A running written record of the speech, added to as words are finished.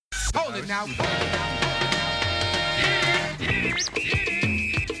Hold it now.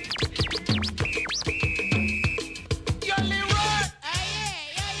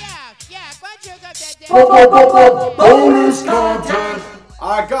 Bonus content.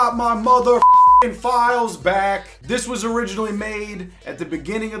 I got my motherfucking files back. This was originally made at the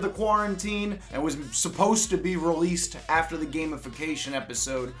beginning of the quarantine and was supposed to be released after the gamification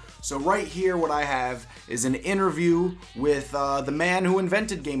episode. So right here, what I have is an interview with the man who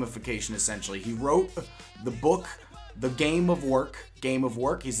invented gamification, essentially. He wrote the book, The Game of Work. Game of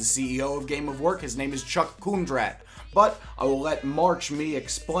Work. He's the CEO of Game of Work. His name is Chuck Coenraad. But I will let March me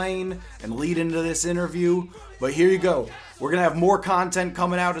explain and lead into this interview. But here you go. We're going to have more content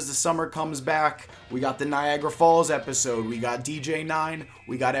coming out as the summer comes back. We got the Niagara Falls episode. We got DJ9.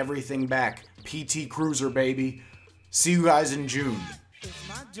 We got everything back. PT Cruiser, baby. See you guys in June. It's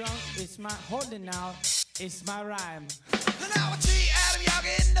my junk, it's my holding out, it's my rhyme. Now I see Adam Young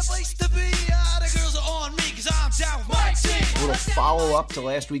in the place to be. The girls are on me because I'm down with my team. A little follow-up to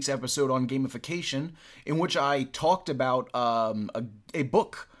last week's episode on gamification, in which I talked about a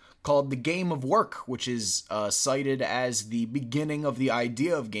book called The Game of Work, which is cited as the beginning of the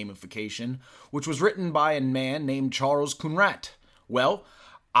idea of gamification, which was written by a man named Charles Coenraad. Well,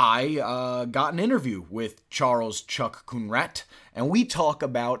 I got an interview with Charles Chuck Coenraad, and we talk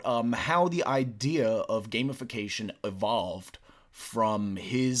about how the idea of gamification evolved from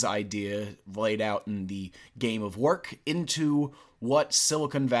his idea laid out in the Game of Work into what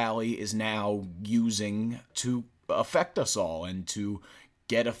Silicon Valley is now using to affect us all and to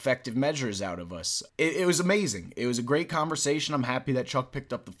get effective measures out of us. It was amazing. It was a great conversation. I'm happy that Chuck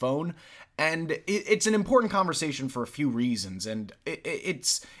picked up the phone. And it's an important conversation for a few reasons. And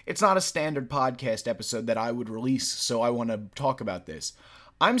it's not a standard podcast episode that I would release, so I want to talk about this.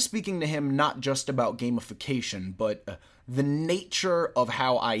 I'm speaking to him not just about gamification, but the nature of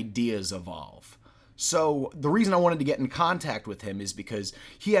how ideas evolve. So the reason I wanted to get in contact with him is because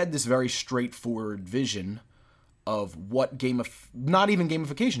he had this very straightforward vision of what not even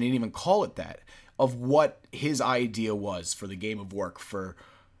gamification, he didn't even call it that, of what his idea was for the Game of Work. For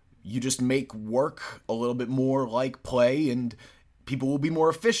you just make work a little bit more like play, and people will be more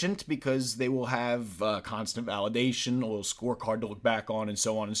efficient because they will have constant validation, a little scorecard to look back on, and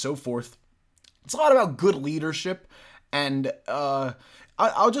so on and so forth. It's a lot about good leadership, and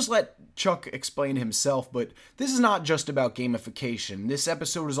I'll just let Chuck explain himself, but this is not just about gamification. This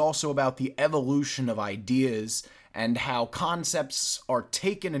episode is also about the evolution of ideas and how concepts are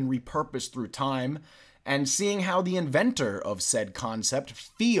taken and repurposed through time, and seeing how the inventor of said concept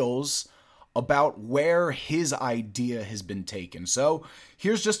feels about where his idea has been taken. So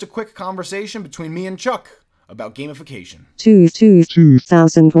here's just a quick conversation between me and Chuck about gamification.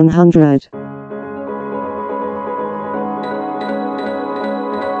 2100.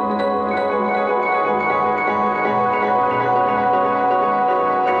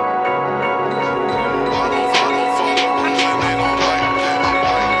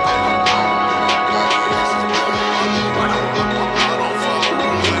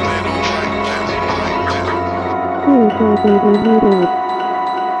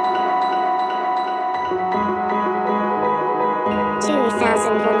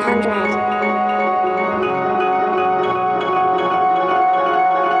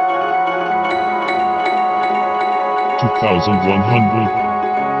 2100.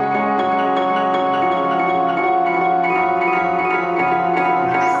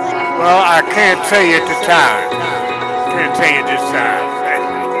 Well, I can't tell you at the time. Can't tell you this time.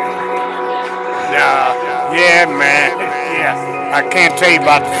 No, yeah, man. Yeah, I can't tell you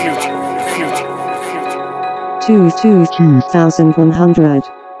about the future. The future. 2100.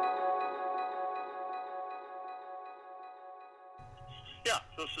 Yeah,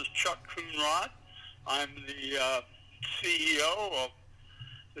 this is Chuck Coenraad. I'm the CEO of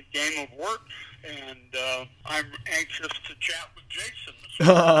the Game of Work, and I'm anxious to chat with Jason this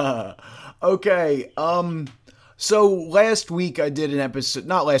morning. Okay, so last week I did an episode,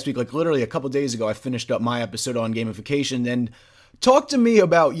 not last week, like literally a couple days ago, I finished up my episode on gamification. And talk to me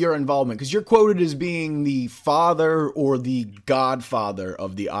about your involvement, because you're quoted as being the father or the godfather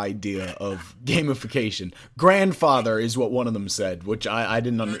of the idea of gamification. Grandfather is what one of them said, which I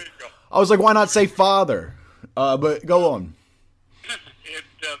didn't understand. I was like, why not say father? But go on.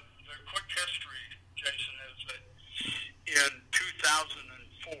 The quick history, Jason, is that in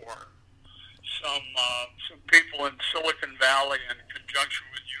 2004, some people in Silicon Valley, in conjunction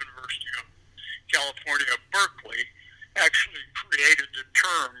with the University of California, Berkeley, actually created the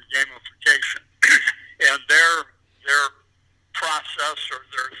term gamification. And their process or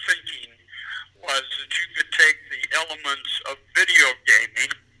their thinking was that you could take the elements of video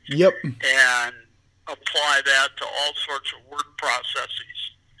gaming Yep. and apply that to all sorts of word processes.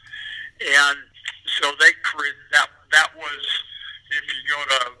 And so they create that. That was, if you go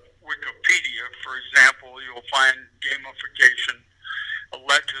to Wikipedia, for example, you'll find gamification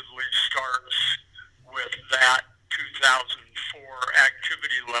allegedly starts with that 2004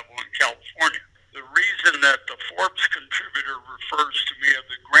 activity level in California. The reason that the Forbes contributor refers to me as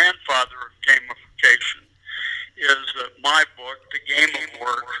the grandfather of gamification is that my book, The Game of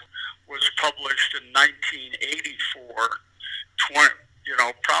Work, was published in 1984,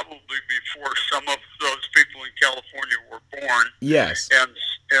 probably before some of those people in California were born. Yes. And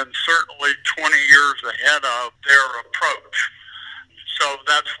certainly 20 years ahead of their approach. So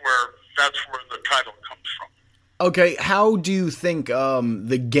that's where the title comes from. Okay, how do you think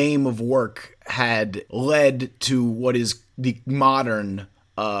the Game of Work had led to what is the modern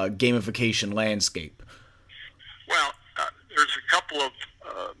gamification landscape? Well, there's a couple of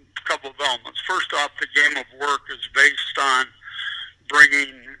elements. First off, the Game of Work is based on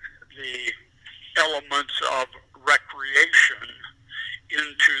bringing the elements of recreation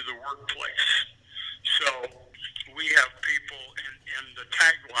into the workplace. So we have people, and the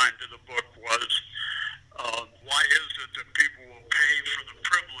tagline to the book was, why is it that people will pay for the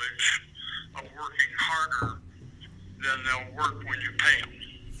privilege of working harder than they'll work when you pay them?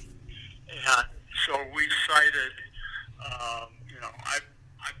 And so we cited,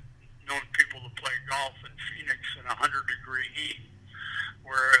 I've known people to play golf in Phoenix in 100-degree heat,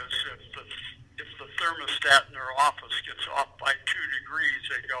 whereas if the thermostat in their office gets off by 2 degrees,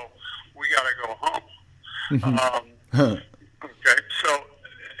 they go, we got to go home. Okay, so,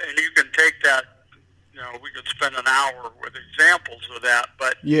 and you can take that, we could spend an hour with examples of that,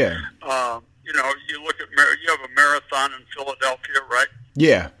 but, Yeah. You look at, you have a marathon in Philadelphia, right?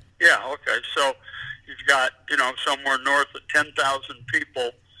 Yeah. Yeah, okay, so you've got, somewhere north of 10,000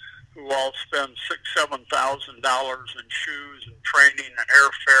 people who all spend $6,000, $7,000 in shoes and training and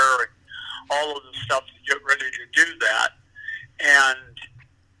airfare and all of the stuff to get ready to do that, and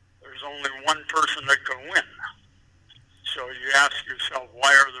there's only one person that can win. So you ask yourself,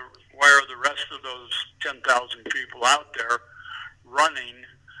 why are the rest of those 10,000 people out there running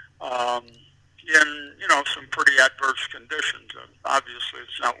in some pretty adverse conditions? Obviously,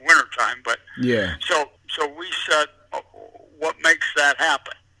 it's not wintertime, but Yeah. So we said, what makes that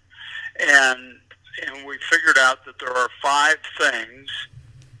happen? And we figured out that there are 5 things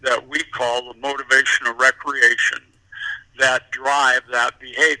that we call the motivation of recreation that drive that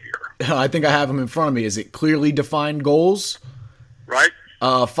behavior. I think I have them in front of me. Is it clearly defined goals? Right?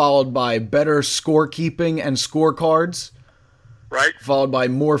 Followed by better scorekeeping and scorecards. Right? Followed by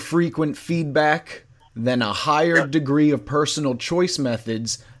more frequent feedback, then a higher degree of personal choice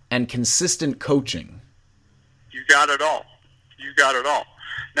methods, and consistent coaching. You got it all. You got it all.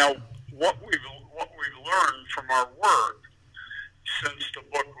 Now, what we've learned from our work since the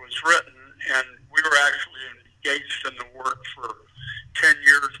book was written, and we were actually engaged in the work for 10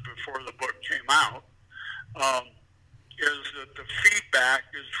 years before the book came out, is that the feedback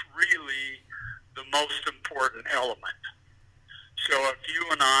is really the most important element. So if you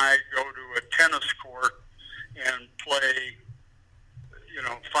and I go to a tennis court and play,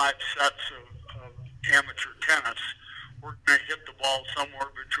 5 sets of amateur tennis, we're going to hit the ball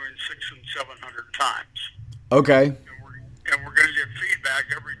somewhere between 600 and 700 times. Okay. And we're going to get feedback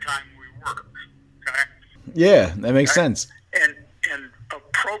every time we work. Okay? Yeah, that makes sense. And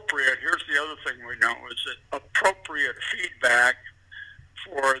appropriate, here's the other thing we know, is that appropriate feedback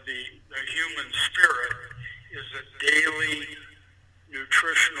for the human spirit is a daily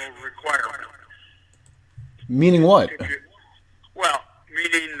nutritional requirement. Meaning what?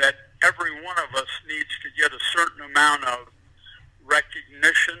 Meaning that every one of us needs to get a certain amount of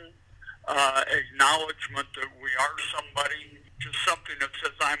recognition, acknowledgement that we are somebody, just something that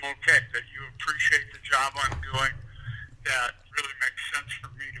says I'm okay, that you appreciate the job I'm doing, that really makes sense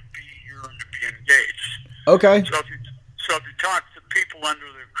for me to be here and to be engaged. Okay. So if you talk to people under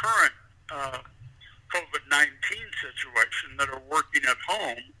the current COVID-19 situation that are working at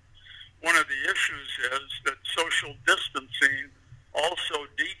home, one of the issues is that social distancing also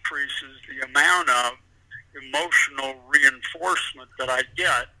decreases the amount of emotional reinforcement that I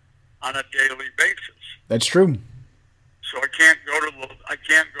get on a daily basis. That's true. So I can't go to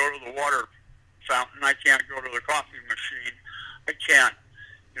the water fountain. I can't go to the coffee machine. I can't.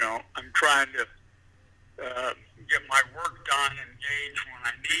 I'm trying to get my work done, engage when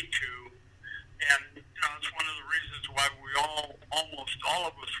I need to, and it's one of the reasons why almost all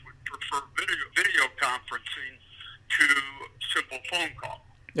of us would prefer video conferencing to simple phone call.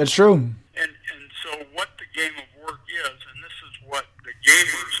 That's true. And so what the Game of Work is, and this is what the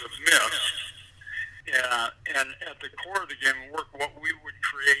gamers of And at the core of the game of work, what we would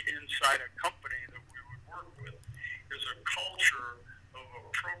create inside a company that we would work with is a culture of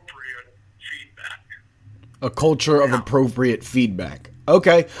appropriate feedback. A culture of appropriate feedback.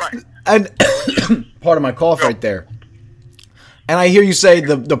 Okay. Right. And part of my cough right there. And I hear you say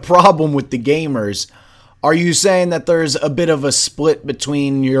the problem with the gamers. Are you saying that there's a bit of a split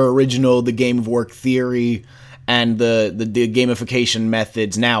between your original the game of work theory and the gamification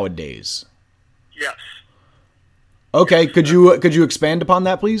methods nowadays? Yes. Okay, could you expand upon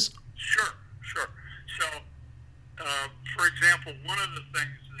that, please? Sure. So, for example, one of the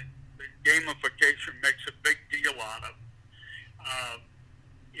things that gamification makes a big deal out of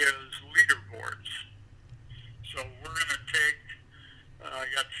is leaderboards. So we're going to take, I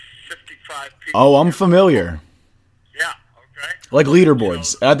got 55 people. Oh, I'm familiar. Yeah, okay. Like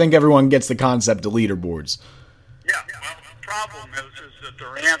leaderboards. I think everyone gets the concept of leaderboards. Yeah, well, the problem is that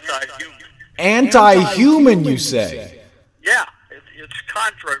they're anti-human. Anti-human, you say? Yeah, it's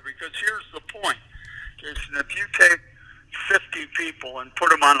contrary, because here's the point. Jason, if you take 50 people and put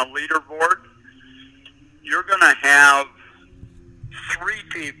them on a leaderboard, you're going to have 3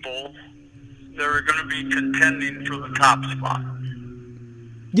 people that are going to be contending for the top spot.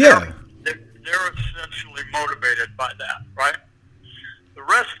 Yeah. They're essentially motivated by that, right? The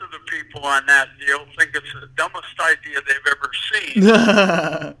rest of the people on that deal think it's the dumbest idea they've ever seen.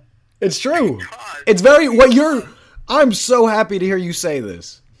 It's true. It's very I'm so happy to hear you say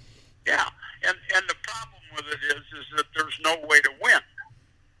this. Yeah, and the problem with it is that there's no way to win.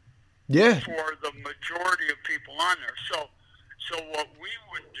 Yeah. For the majority of people on there. So what we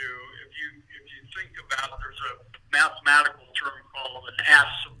would do, if you think about, there's a mathematical term called an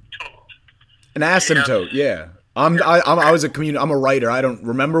asymptote. An asymptote, yeah. I'm a writer. I don't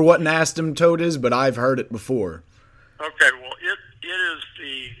remember what an asymptote is, but I've heard it before. Okay, well, it is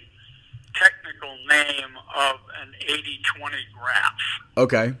the technical name of an 80-20 graph.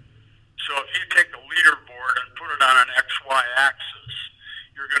 Okay. So if you take a leaderboard and put it on an XY axis,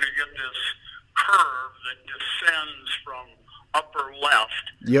 you're going to get this curve that descends from upper left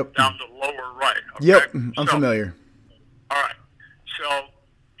down to lower right. Okay? Yep, I'm familiar. All right. So,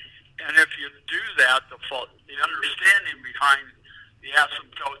 and if you do that, the understanding behind the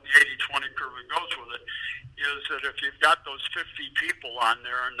asymptote, the 80-20 curve that goes with it, is that if you've got those 50 people on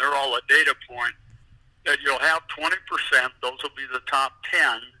there and they're all a data point, that you'll have 20%, those will be the top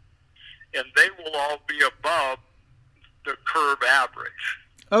 10, and they will all be above the curve average.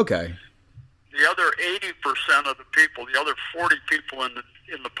 Okay. The other 80% of the people, the other 40 people in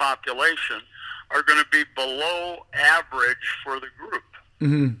the population, are going to be below average for the group.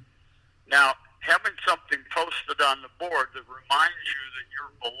 Mm-hmm. Now, having something posted on the board that reminds you that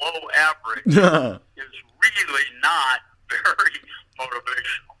you're below average is really not very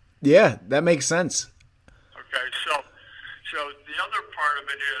motivational. Yeah, that makes sense. Okay, so the other part of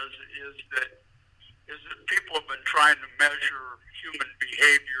it is that people have been trying to measure human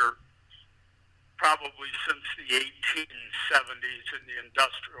behavior probably since the 1870s in the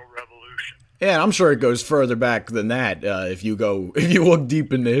Industrial Revolution. Yeah, and I'm sure it goes further back than that if you look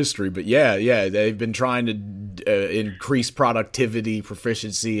deep into history. But yeah, they've been trying to increase productivity,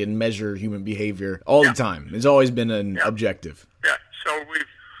 proficiency, and measure human behavior all the time. It's always been an objective. Yeah, so we've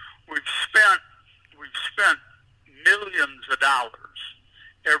spent millions of dollars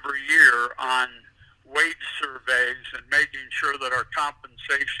every year on wage surveys and making sure that our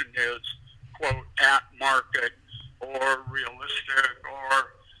compensation is, quote, at market or realistic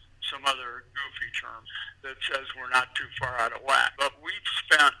or some other goofy term that says we're not too far out of whack. But we've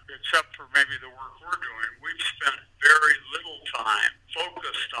spent, except for maybe the work we're doing, we've spent very little time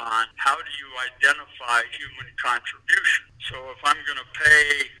focused on how do you identify human contribution. So if I'm going to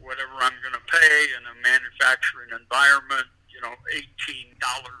pay whatever I'm going to pay in a manufacturing environment, $18.17.38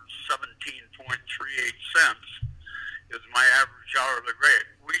 is my average hourly rate.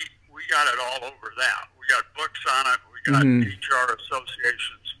 We got it all over that. We got books on it. We got HR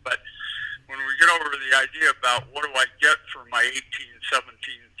associations. But when we get over to the idea about what do I get for my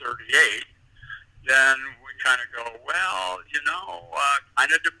 18.17.38, then we kind of go, well,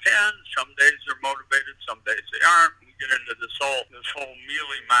 kind of depends. Some days they're motivated, some days they aren't. We get into this whole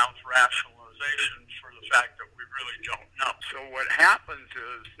mealy mouth rationalization for the fact that we really don't know. So what happens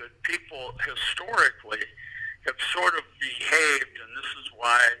is that people historically have sort of behaved, and this is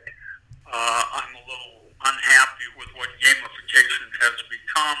why I'm a little unhappy with what gamification has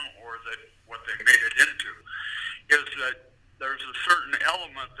become or what they made it into, is that there's a certain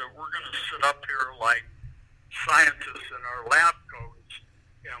element that we're going to sit up here like scientists in our lab coats,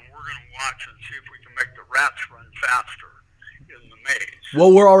 and we're going to watch and see if we can make the rats run faster. in the maze.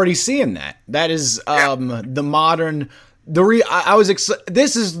 Well, we're already seeing that. That is the modern. I was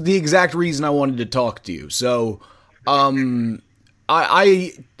this is the exact reason I wanted to talk to you. So,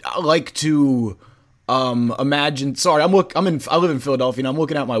 I like to imagine. Sorry, I live in Philadelphia, and I'm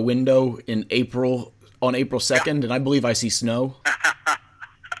looking out my window on April 2nd, and I believe I see snow.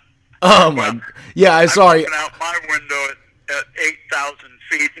 Oh my! Yeah, sorry. I'm looking out my window at 8,000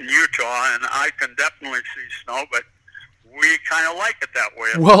 feet in Utah, and I can definitely see snow, but we kind of like it that way.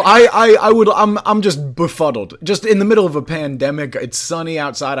 Well, I'm just befuddled. Just in the middle of a pandemic, it's sunny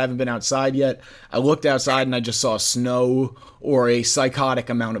outside. I haven't been outside yet. I looked outside and I just saw snow or a psychotic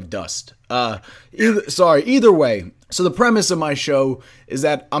amount of dust. Either way. So the premise of my show is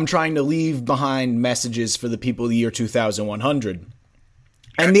that I'm trying to leave behind messages for the people of the year 2100.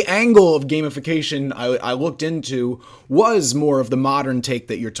 And the angle of gamification I looked into was more of the modern take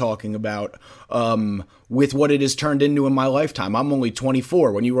that you're talking about, with what it has turned into in my lifetime. I'm only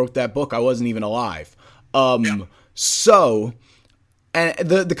 24. When you wrote that book, I wasn't even alive. So, and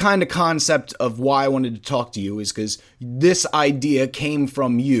the kind of concept of why I wanted to talk to you is because this idea came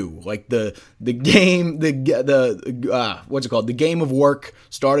from you. Like the game, what's it called? The Game of Work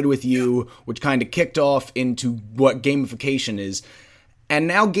started with you, which kind of kicked off into what gamification is. And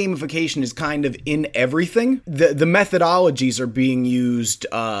now gamification is kind of in everything. The methodologies are being used.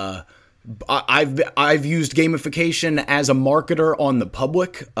 I've used gamification as a marketer on the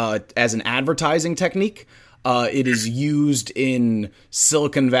public, as an advertising technique. It is used in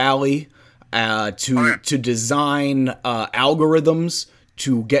Silicon Valley to design algorithms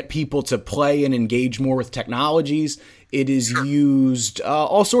to get people to play and engage more with technologies. It is used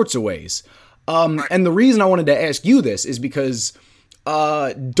all sorts of ways. And the reason I wanted to ask you this is because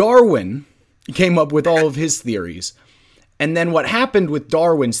Darwin came up with all of his theories. And then what happened with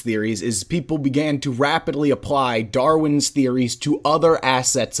Darwin's theories is people began to rapidly apply Darwin's theories to other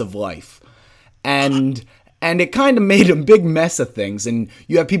assets of life. And it kind of made a big mess of things. And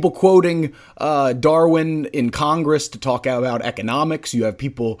you have people quoting Darwin in Congress to talk about economics. You have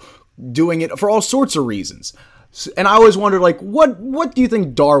people doing it for all sorts of reasons. And I always wondered, like, what do you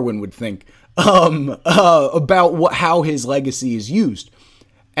think Darwin would think about how his legacy is used?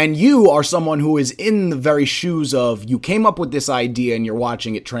 And you are someone who is in the very shoes of, you came up with this idea and you're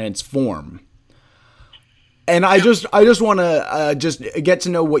watching it transform. And I just want to just get to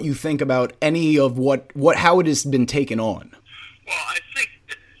know what you think about any of how it has been taken on. Well, I think,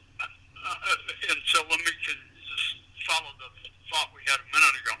 and so let me just follow the thought we had a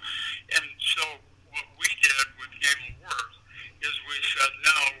minute ago. And so what we did with Game of Work is we said,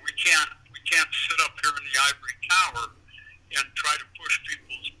 no, we can't sit up here in the ivory tower and try to push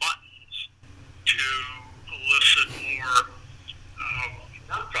people's buttons to elicit more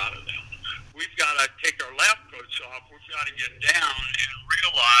work out of them. We've got to take our lab coats off. We've got to get down and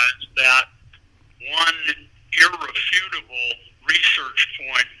realize that one irrefutable research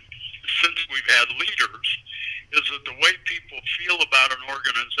point since we've had leaders is that the way people feel about an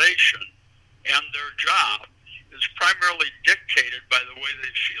organization and their job is primarily dictated by the way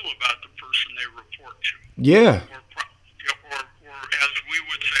they feel about the person they report to. Yeah. Or as we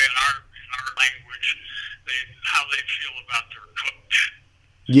would say in our language, how they feel about their coach.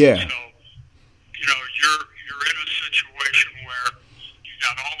 Yeah. So, you're in a situation where you've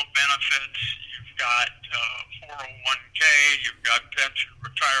got all the benefits, you've got 401k, you've got pension,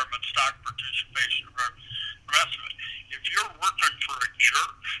 retirement, stock participation, the rest of it. If you're working for a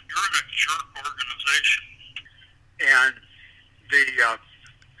jerk, you're in a jerk organization. And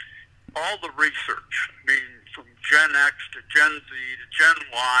all the research, from Gen X to Gen Z to Gen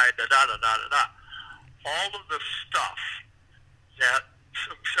Y, all of the stuff that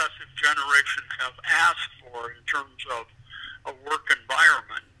successive generations have asked for in terms of a work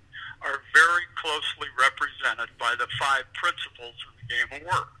environment are very closely represented by the 5 principles of the Game of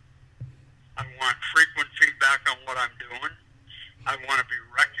Work. I want frequent feedback on what I'm doing. I want to be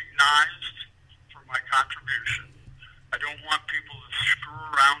recognized for my contribution. I don't want people to screw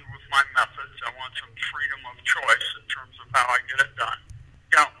around with my methods. I want some freedom of choice in terms of how I get it done.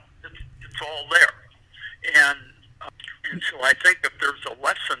 It's all there. And so I think if there's a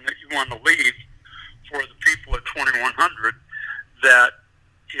lesson that you want to leave for the people at 2100, that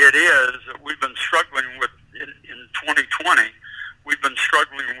it is that we've been struggling with, in 2020, we've been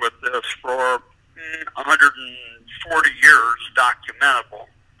struggling with this for 140 years, documentable.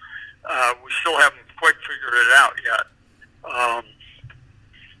 We still haven't quite figured it out yet.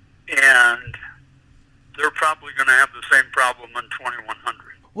 And they're probably going to have the same problem in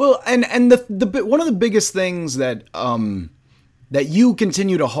 2100. Well, and the one of the biggest things that that you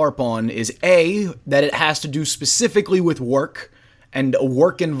continue to harp on is A, that it has to do specifically with work and a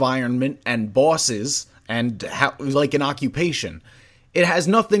work environment and bosses and how, like an occupation. It has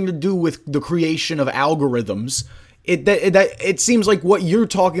nothing to do with the creation of algorithms. It seems like what you're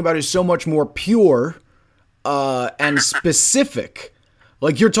talking about is so much more pure and specific.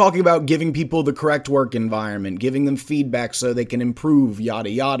 Like you're talking about giving people the correct work environment, giving them feedback so they can improve, yada,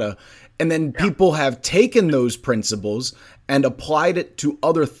 yada. And then people have taken those principles and applied it to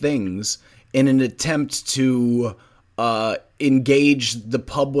other things in an attempt to engage the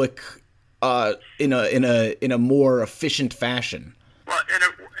public in a more efficient fashion. Well, and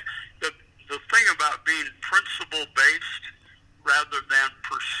the thing about being principle-based rather than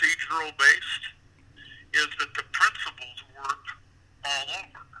procedural-based is that the principles work all over.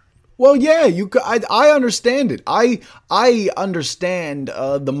 Well, yeah, I understand it. I understand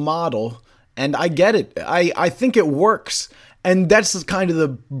the model, and I get it. I think it works, and that's kind of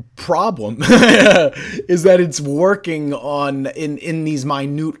the problem, is that it's working in these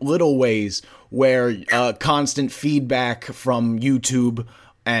minute little ways where constant feedback from YouTube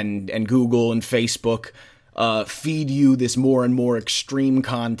and Google and Facebook feed you this more and more extreme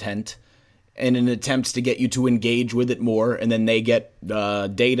content in an attempt to get you to engage with it more, and then they get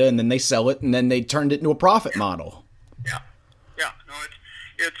data, and then they sell it, and then they turned it into a profit model. Yeah. No,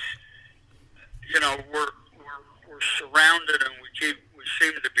 it's we're surrounded, and we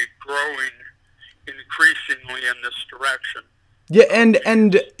seem to be growing increasingly in this direction. Yeah,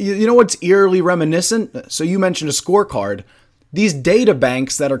 and you know what's eerily reminiscent? So you mentioned a scorecard. These data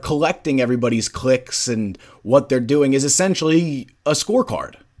banks that are collecting everybody's clicks and what they're doing is essentially a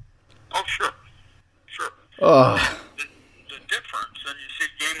scorecard. Oh, sure. The difference, and you see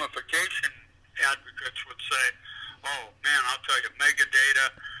gamification advocates would say, oh, man, I'll tell you,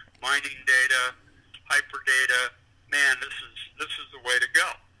 metadata, mining data, hyperdata, man, this is the way to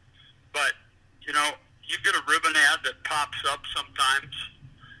go. But, you get a ribbon ad that pops up sometimes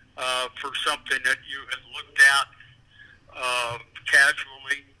for something that you had looked at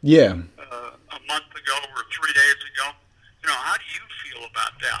casually a month ago or 3 days ago. How do you feel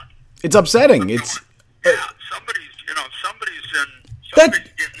about that? It's upsetting. Somebody's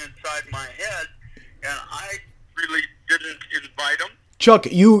getting inside my head, and I really didn't invite them. Chuck,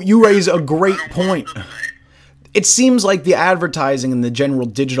 you raise a great point. It seems like the advertising and the general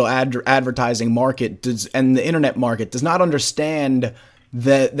digital advertising market and the internet market does not understand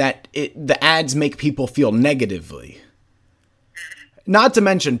that the ads make people feel negatively. Not to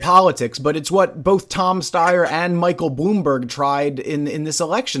mention politics, but it's what both Tom Steyer and Michael Bloomberg tried in this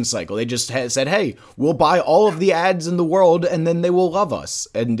election cycle. They just said, hey, we'll buy all of the ads in the world and then they will love us.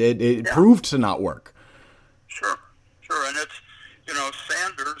 And it proved to not work. Sure. And it's,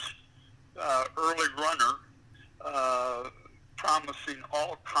 Sanders, early runner, promising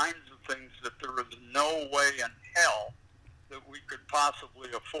all kinds of things that there is no way in hell that we could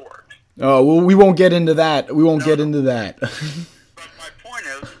possibly afford. Oh, well, we won't get into that. Get into that. But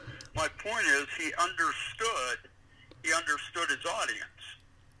my point is, he understood his audience.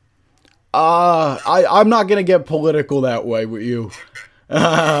 I'm not gonna get political that way with you.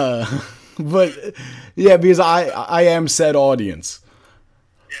 But yeah, because I am said audience.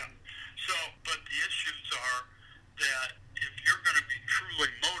 Yeah. So, but the issues are that if you're going to be truly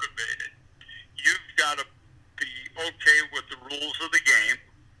motivated, you've got to be okay with the rules of the game.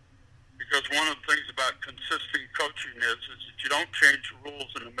 Because one of the things about consistent coaching is that you don't change the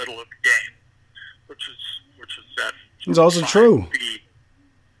rules in the middle of the game, which is that. It's also true.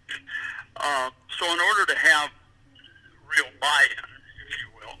 So in order to have real buy-in, if you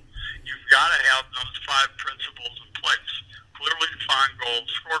will, you've got to have those 5 principles in place: clearly defined goals,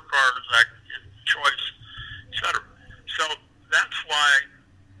 scorecards, choice, etc. So that's why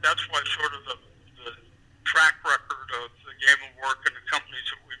sort of the track record of the Game of Work and the companies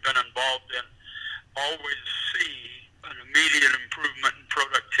that we've been involved in always see an immediate improvement in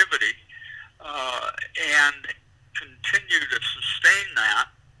productivity and continue to sustain that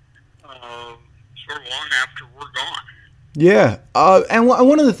sort of long after we're gone. Yeah, and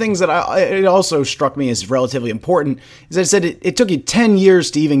one of the things that it also struck me as relatively important is that it said it took you 10 years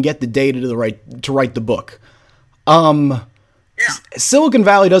to even get the data to write the book. Silicon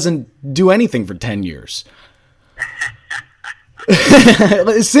Valley doesn't do anything for 10 years.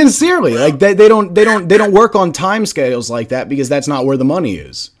 Sincerely, like they don't work on time scales like that because that's not where the money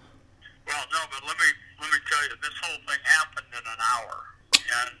is. Well, no, but let me tell you, this whole thing happened in an hour,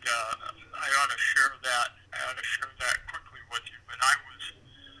 and I ought to share that quickly with you. But I was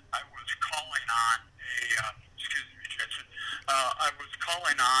calling on Jason. I was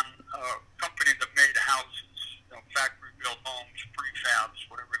calling on a company that made houses, factory built homes,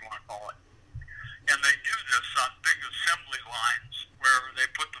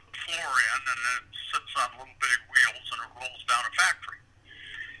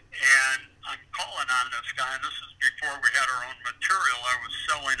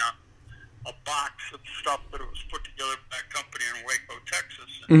 showing a box of stuff that was put together by a company in Waco,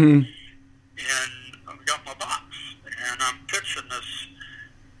 Texas. Mm-hmm. And I've got my box, and I'm pitching this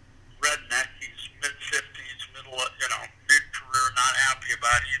redneck. He's mid-50s, mid-career, not happy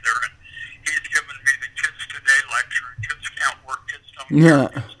about either. And he's giving me the Kids Today lecture. Kids can't work, kids don't care,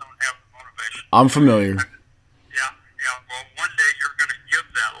 kids don't have the motivation. I'm familiar. Yeah. Well, one day you're going to give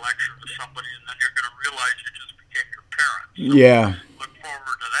that lecture to somebody, and then you're going to realize you just became your parents. So Yeah. look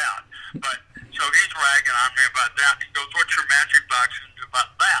forward to that. But so he's ragging on me about that. He goes, "What's your magic box going to do about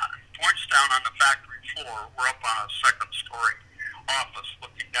that?" And he points down on the factory floor. We're up on a second-story office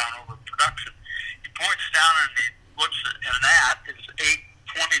looking down over production. He points down and he looks at, and that is 8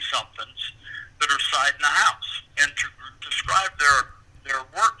 20-somethings that are siding the house. And to describe their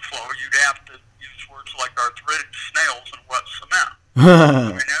workflow, you'd have to use words like arthritic snails and wet cement.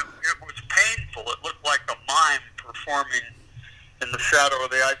 I mean, it was painful. It looked like a mime performing in the shadow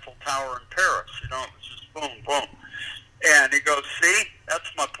of the Eiffel Tower in Paris. It was just boom, boom. And he goes, "See, that's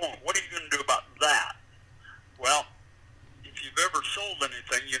my point. What are you going to do about that?" Well, if you've ever sold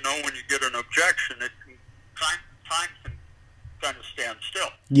anything, you know when you get an objection, time can kind of stand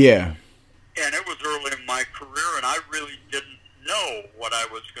still. Yeah. And it was early in my career, and I really didn't know what I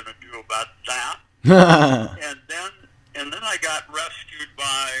was going to do about that. And then I got rescued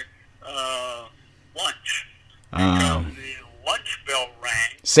by lunch. Because the lunch bell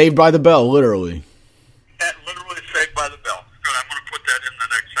rang. Saved by the bell, literally. That literally saved by the bell. Good, I'm going to put that in the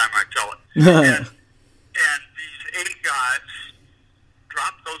next time I tell it. And these 8 guys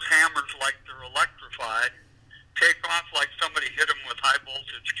drop those hammers like they're electrified, take off like somebody hit them with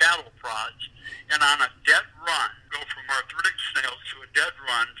high-voltage cattle prods, and on a dead run, go from arthritic snails to a dead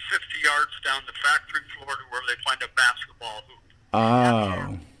run 50 yards down the factory floor to where they find a basketball hoop.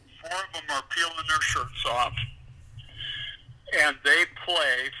 Oh. 4 of them are peeling their shirts off, and they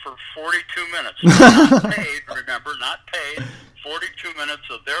play for 42 minutes. Not paid, remember, not paid. 42 minutes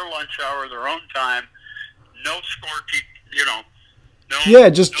of their lunch hour, their own time, no scorekeeping,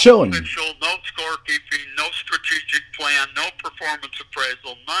 just no chilling. Official, no scorekeeping, no strategic plan, no performance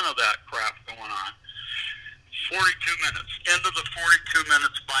appraisal, none of that crap going on. 42 minutes. End of the 42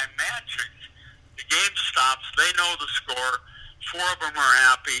 minutes, by magic, the game stops. They know the score. 4 of them are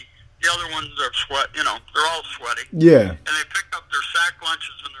happy. The other ones are they're all sweaty. Yeah. And they pick up their sack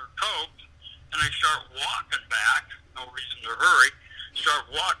lunches and their Coke, and they start walking back. No reason to hurry. Start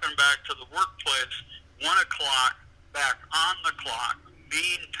walking back to the workplace. 1 o'clock, back on the clock,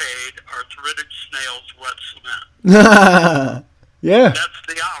 being paid arthritic snails, wet cement. Yeah. That's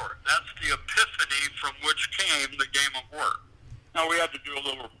the hour. That's the epiphany from which came the game of work. Now, we had to do a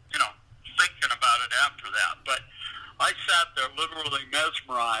little, thinking about it after that. But I sat there literally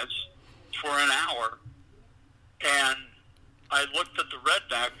mesmerized for an hour, and I looked at the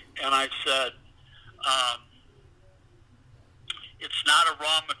redneck, and I said, it's not a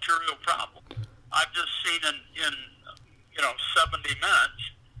raw material problem. I've just seen in 70 minutes,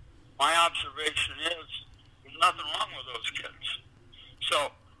 my observation is there's nothing wrong with those kids.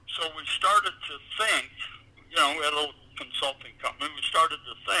 So we started to think, we had a little consulting company, we started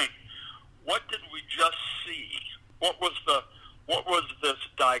to think, what did we just see? What was this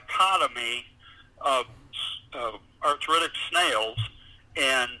dichotomy of arthritic snails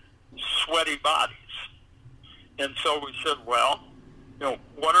and sweaty bodies? And so we said, well,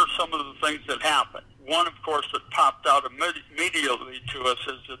 what are some of the things that happened? One, of course, that popped out immediately to us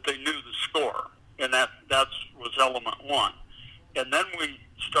is that they knew the score, and that was element 1. And then we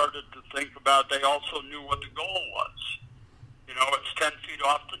started to think about they also knew what the goal was. It's 10 feet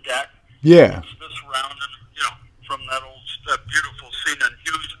off the deck. Yeah. It's this round, and from that beautiful scene in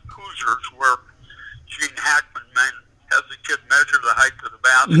Hoosiers where Gene Hackman has the kid measure the height of the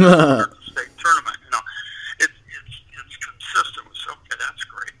basket at the state tournament. It's consistent with, okay, that's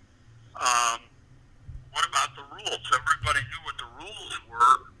great. What about the rules? Everybody knew what the rules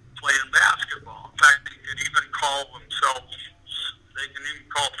were playing basketball. In fact, they can even call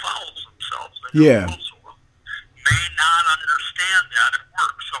fouls themselves. Yeah. May not understand that at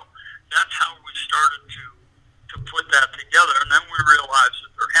work. So that's how we started to put that together. And then we realized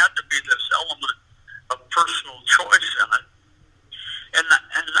that there had to be this element of personal choice in it. And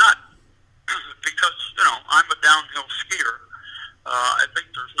not because, I'm a downhill skier. I think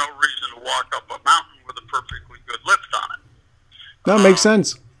there's no reason to walk up a mountain with a perfectly good lift on it. That makes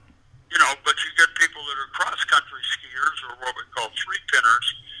sense. But you get people that are cross-country skiers or what we call three-pinners,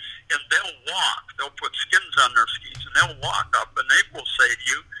 and they'll walk. They'll put skins on their skis, and they'll walk up, and they will say to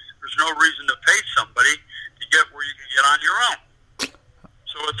you, there's no reason to pay somebody to get where you can get on your own.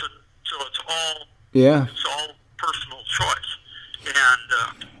 So it's all personal choice. And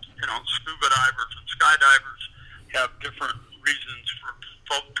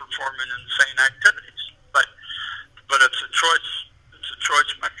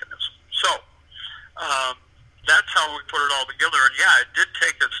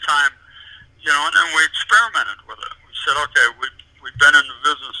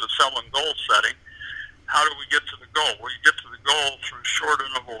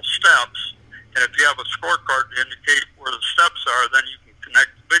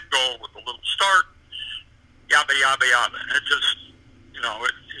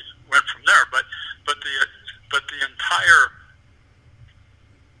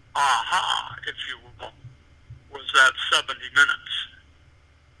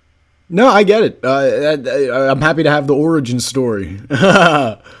No, I get it. I'm happy to have the origin story.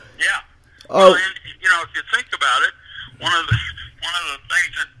 Yeah. Oh. Well, and, you know, if you think about it, one of the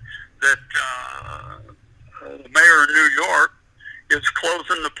things that the mayor of New York is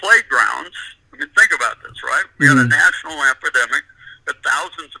closing the playgrounds. I mean, think about this, right? We had a national epidemic, with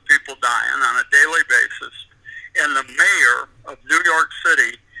thousands of people dying on a daily basis, and the mayor of New York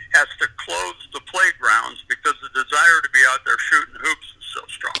City has to close the playgrounds because the desire to be out there shooting hoops is so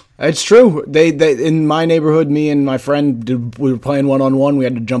strong. It's true. They in my neighborhood, me and my friend, we were playing 1-on-1. We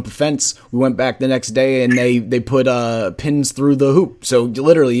had to jump a fence. We went back the next day, and they put pins through the hoop. So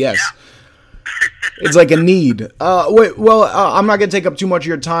literally, yes. Yeah. It's like a need. I'm not going to take up too much of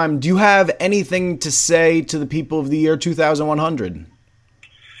your time. Do you have anything to say to the people of the year 2100?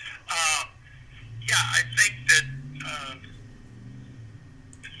 I think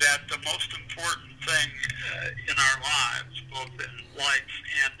that the most important thing in our lives, both in life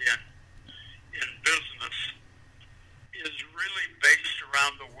and in business, is really based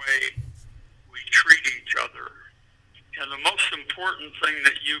around the way we treat each other. And the most important thing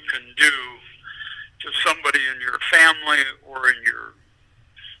that you can do to somebody in your family or in your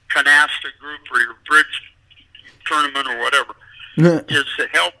canasta group or your bridge tournament or whatever is to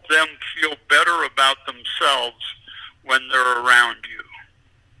help them feel better about themselves when they're around you.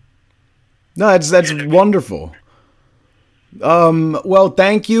 No, that's wonderful. Well,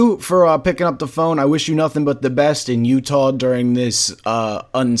 thank you for picking up the phone. I wish you nothing but the best in Utah during this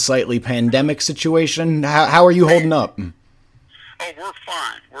unsightly pandemic situation. How are you holding up? Oh, we're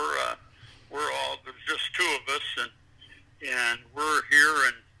fine. We're all, there's just two of us, and we're here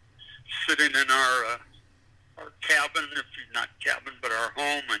and sitting in our cabin, not cabin, but our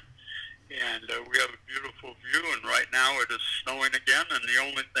home, and we have a beautiful view, and right now it is snowing again, and the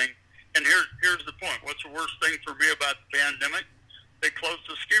only thing, and here's the point, what's the worst thing for me about the pandemic? They closed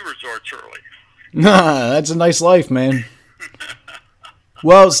the ski resorts early. That's a nice life, man.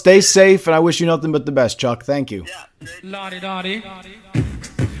 Well, stay safe, and I wish you nothing but the best, Chuck. Thank you. Yeah. Lottie-dottie.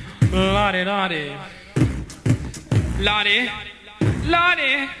 Lottie-dottie. Lottie.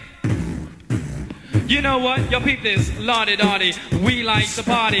 Lottie. You know what? Yo, peep this. Lottie-dottie. We like to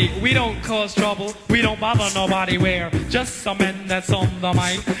party. We don't cause trouble. We don't bother nobody. We're just some men that's on the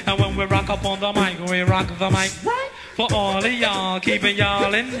mic. And when we rock up on the mic, we rock the mic. Right? For all of y'all, keeping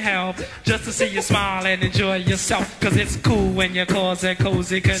y'all in health. Just to see you smile and enjoy yourself. Cause it's cool when you cause a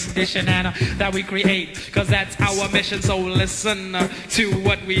cozy condition and that we create. Cause that's our mission. So listen to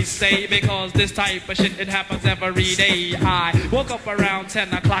what we say. Because this type of shit, it happens every day. I woke up around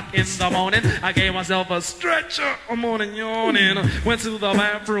 10 o'clock in the morning. I gave myself a stretcher. I'm morning yawning. Went to the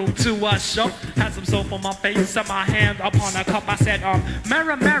bathroom to wash up. Had some soap on my face and my hand upon a cup. I said,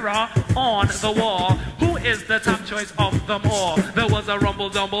 mirror, mirror on the wall. Who is the top choice of them all? There was a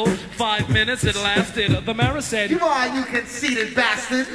rumble-dumble. 5 minutes it lasted. The mirror said, "You are, you conceited bastard."